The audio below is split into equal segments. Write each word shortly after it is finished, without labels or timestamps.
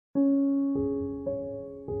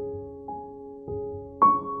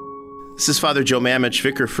This is Father Joe Mamich,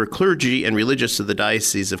 Vicar for Clergy and Religious of the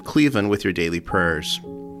Diocese of Cleveland, with your daily prayers.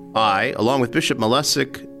 I, along with Bishop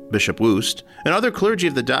Malesic, Bishop Woost, and other clergy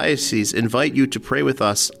of the diocese, invite you to pray with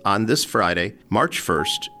us on this Friday, March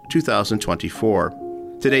 1st,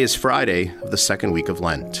 2024. Today is Friday of the second week of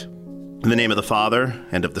Lent. In the name of the Father,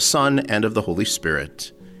 and of the Son, and of the Holy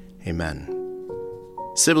Spirit. Amen.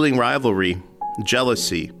 Sibling rivalry,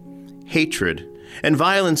 jealousy, hatred, and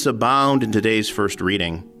violence abound in today's first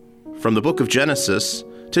reading. From the book of Genesis,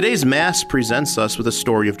 today's Mass presents us with a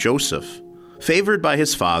story of Joseph. Favored by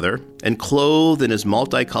his father and clothed in his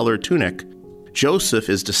multicolored tunic, Joseph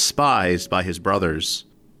is despised by his brothers.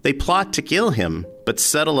 They plot to kill him, but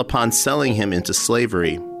settle upon selling him into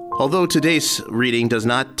slavery. Although today's reading does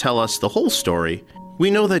not tell us the whole story, we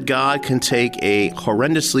know that God can take a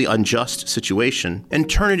horrendously unjust situation and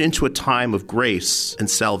turn it into a time of grace and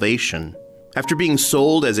salvation. After being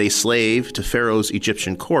sold as a slave to Pharaoh's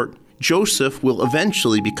Egyptian court, Joseph will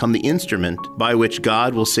eventually become the instrument by which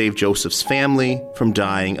God will save Joseph's family from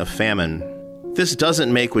dying of famine. This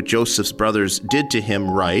doesn't make what Joseph's brothers did to him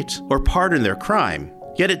right or pardon their crime,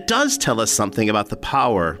 yet it does tell us something about the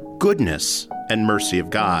power, goodness, and mercy of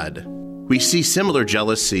God. We see similar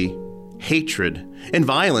jealousy, hatred, and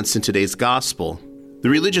violence in today's gospel. The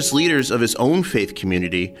religious leaders of his own faith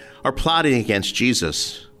community are plotting against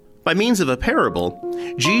Jesus. By means of a parable,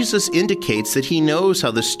 Jesus indicates that he knows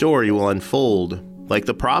how the story will unfold. Like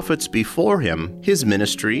the prophets before him, his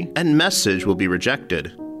ministry and message will be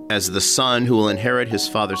rejected. As the son who will inherit his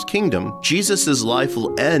father's kingdom, Jesus' life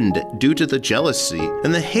will end due to the jealousy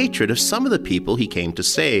and the hatred of some of the people he came to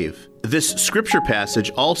save. This scripture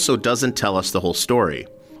passage also doesn't tell us the whole story.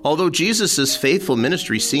 Although Jesus' faithful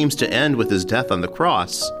ministry seems to end with his death on the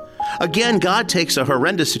cross, again, God takes a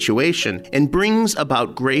horrendous situation and brings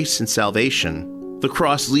about grace and salvation. The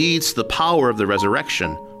cross leads to the power of the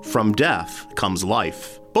resurrection. From death comes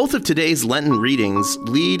life. Both of today's Lenten readings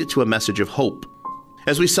lead to a message of hope.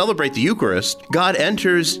 As we celebrate the Eucharist, God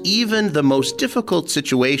enters even the most difficult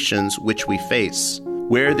situations which we face.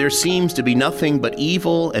 Where there seems to be nothing but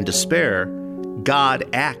evil and despair, God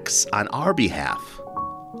acts on our behalf.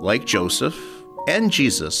 Like Joseph and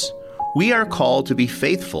Jesus, we are called to be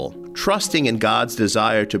faithful, trusting in God's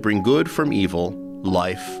desire to bring good from evil,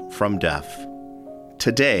 life from death.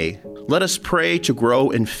 Today, let us pray to grow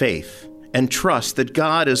in faith and trust that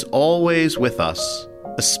God is always with us,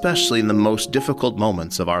 especially in the most difficult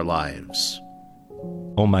moments of our lives.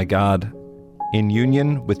 O my God, in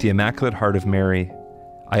union with the Immaculate Heart of Mary,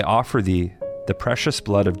 I offer thee the precious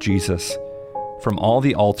blood of Jesus from all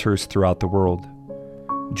the altars throughout the world,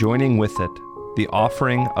 joining with it the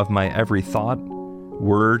offering of my every thought,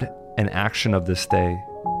 word, and action of this day.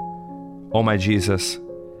 O my Jesus,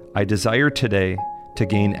 I desire today to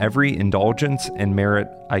gain every indulgence and merit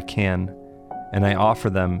I can, and I offer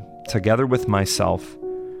them, together with myself,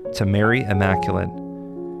 to Mary Immaculate,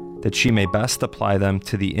 that she may best apply them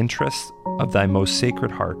to the interests of thy most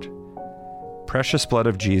sacred heart. Precious blood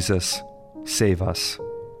of Jesus, save us.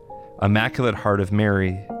 Immaculate Heart of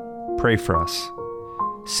Mary, pray for us.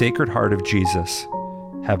 Sacred Heart of Jesus,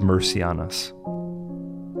 have mercy on us.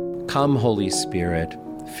 Come, Holy Spirit,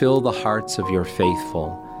 fill the hearts of your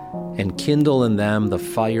faithful, and kindle in them the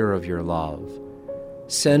fire of your love.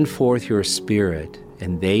 Send forth your Spirit,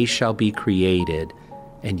 and they shall be created,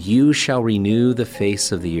 and you shall renew the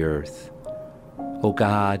face of the earth. O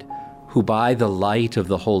God, who by the light of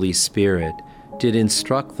the Holy Spirit did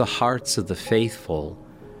instruct the hearts of the faithful,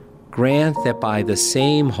 grant that by the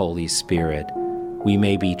same Holy Spirit we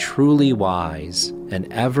may be truly wise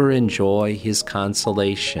and ever enjoy his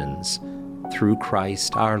consolations, through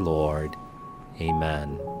Christ our Lord.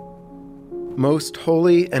 Amen. Most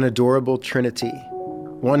holy and adorable Trinity,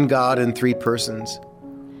 one God in three persons,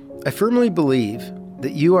 I firmly believe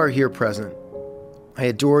that you are here present. I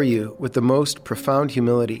adore you with the most profound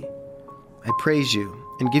humility. I praise you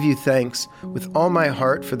and give you thanks with all my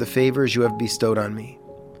heart for the favors you have bestowed on me.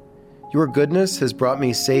 Your goodness has brought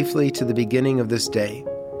me safely to the beginning of this day.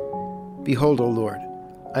 Behold, O Lord,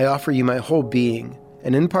 I offer you my whole being,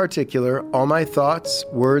 and in particular all my thoughts,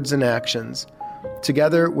 words, and actions,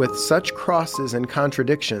 together with such crosses and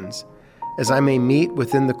contradictions as I may meet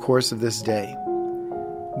within the course of this day.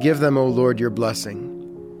 Give them, O Lord, your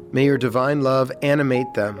blessing. May your divine love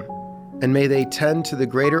animate them, and may they tend to the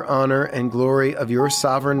greater honor and glory of your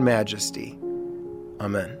sovereign majesty.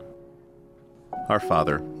 Amen. Our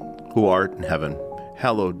Father, who art in heaven,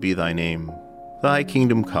 hallowed be thy name. Thy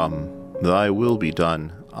kingdom come, thy will be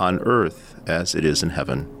done, on earth as it is in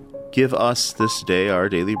heaven. Give us this day our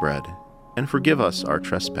daily bread, and forgive us our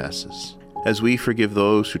trespasses, as we forgive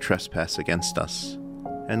those who trespass against us.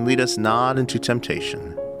 and lead us not into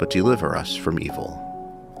temptation, but deliver us from evil.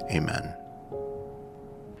 Amen.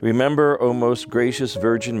 Remember, O most gracious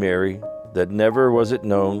Virgin Mary, that never was it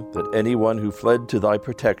known that anyone who fled to thy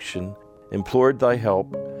protection, implored thy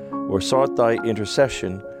help, or sought thy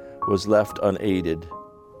intercession was left unaided.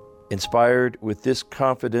 Inspired with this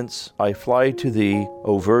confidence, I fly to thee,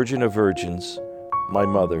 O Virgin of Virgins, my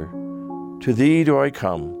Mother. To thee do I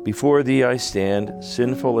come, before thee I stand,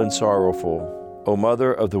 sinful and sorrowful. O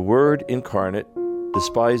Mother of the Word incarnate,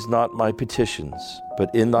 despise not my petitions, but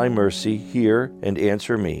in thy mercy hear and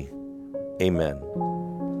answer me. Amen.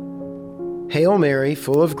 Hail Mary,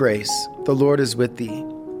 full of grace, the Lord is with thee.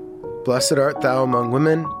 Blessed art thou among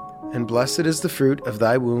women, and blessed is the fruit of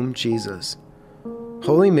thy womb, Jesus.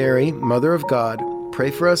 Holy Mary, Mother of God, pray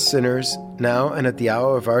for us sinners, now and at the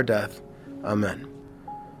hour of our death. Amen.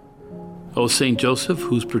 O Saint Joseph,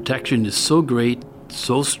 whose protection is so great,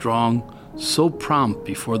 so strong, so prompt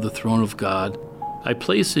before the throne of God, I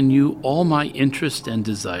place in you all my interest and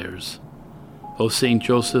desires. O Saint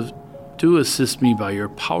Joseph, do assist me by your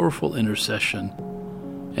powerful intercession,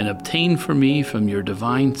 and obtain for me from your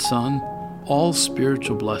divine Son all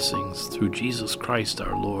spiritual blessings through Jesus Christ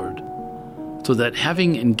our Lord, so that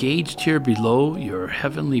having engaged here below your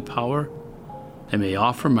heavenly power, I may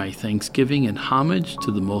offer my thanksgiving and homage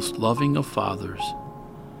to the most loving of fathers.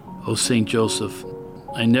 O Saint Joseph,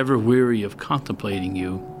 I never weary of contemplating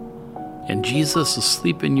you, and Jesus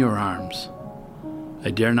asleep in your arms.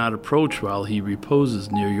 I dare not approach while he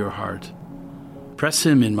reposes near your heart. Press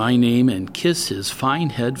him in my name and kiss his fine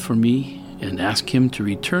head for me, and ask him to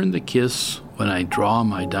return the kiss when I draw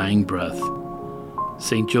my dying breath.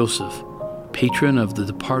 Saint Joseph, patron of the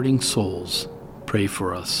departing souls, pray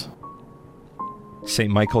for us.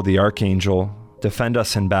 Saint Michael the Archangel, defend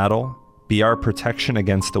us in battle. Be our protection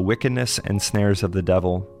against the wickedness and snares of the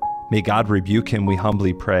devil. May God rebuke him, we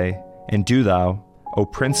humbly pray. And do thou, O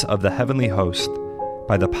Prince of the heavenly host,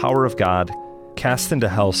 by the power of God, cast into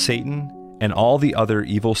hell Satan and all the other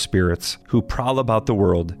evil spirits who prowl about the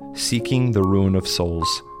world, seeking the ruin of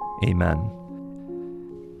souls. Amen.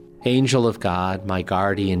 Angel of God, my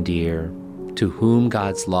guardian dear, to whom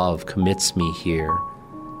God's love commits me here,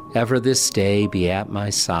 ever this day be at my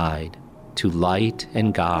side, to light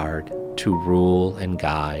and guard, to rule and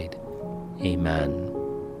guide. Amen.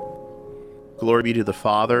 Glory be to the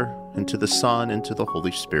Father, and to the Son, and to the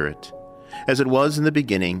Holy Spirit, as it was in the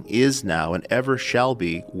beginning, is now, and ever shall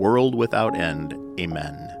be, world without end.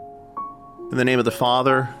 Amen. In the name of the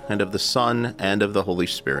Father, and of the Son, and of the Holy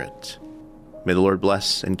Spirit. May the Lord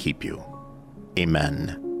bless and keep you.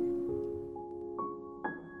 Amen.